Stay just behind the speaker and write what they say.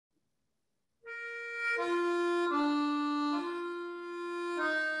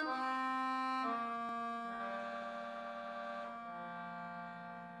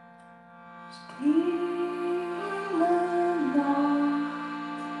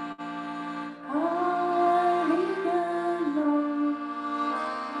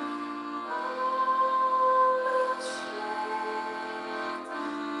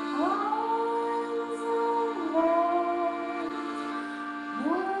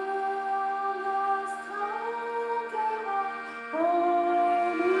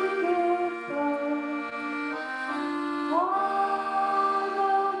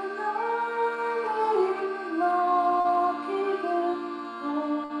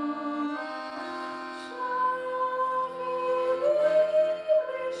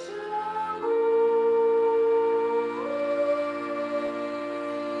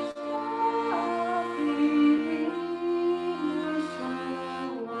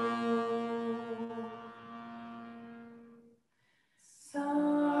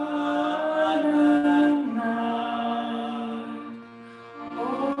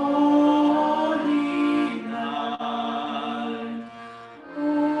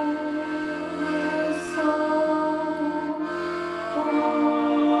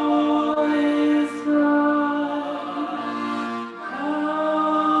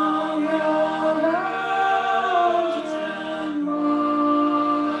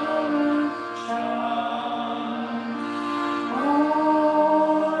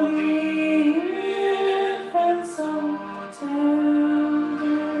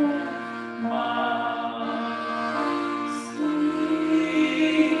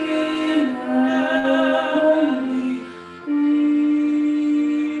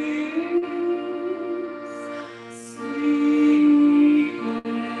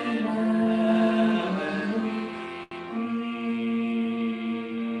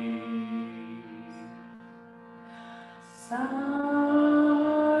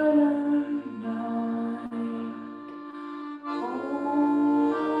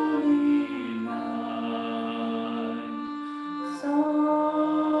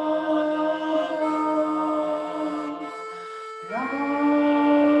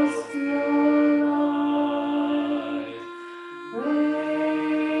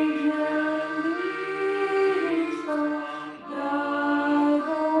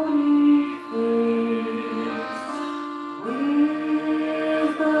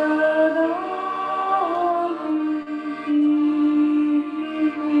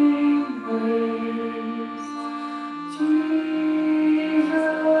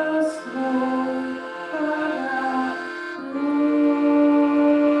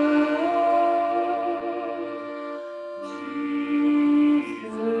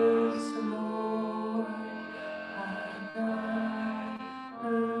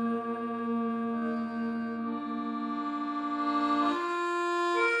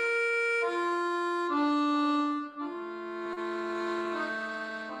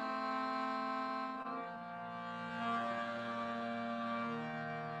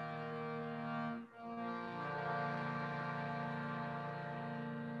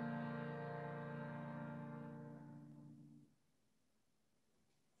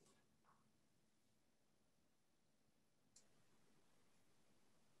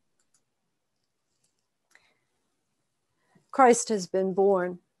Christ has been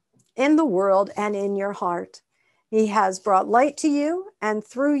born in the world and in your heart. He has brought light to you and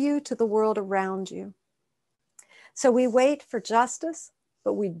through you to the world around you. So we wait for justice,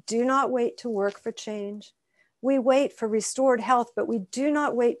 but we do not wait to work for change. We wait for restored health, but we do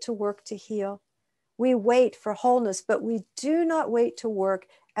not wait to work to heal. We wait for wholeness, but we do not wait to work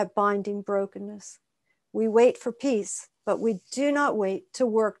at binding brokenness. We wait for peace, but we do not wait to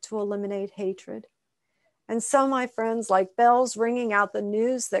work to eliminate hatred. And so, my friends, like bells ringing out the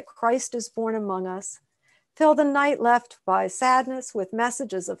news that Christ is born among us, fill the night left by sadness with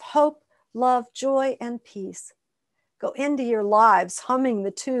messages of hope, love, joy, and peace. Go into your lives humming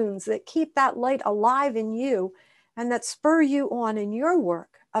the tunes that keep that light alive in you and that spur you on in your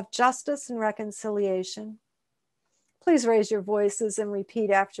work of justice and reconciliation. Please raise your voices and repeat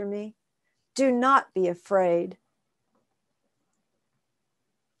after me. Do not be afraid.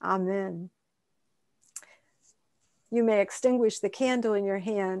 Amen. You may extinguish the candle in your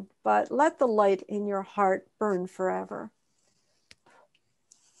hand, but let the light in your heart burn forever.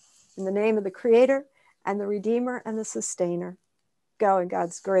 In the name of the Creator and the Redeemer and the Sustainer, go in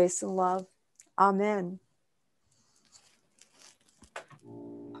God's grace and love. Amen.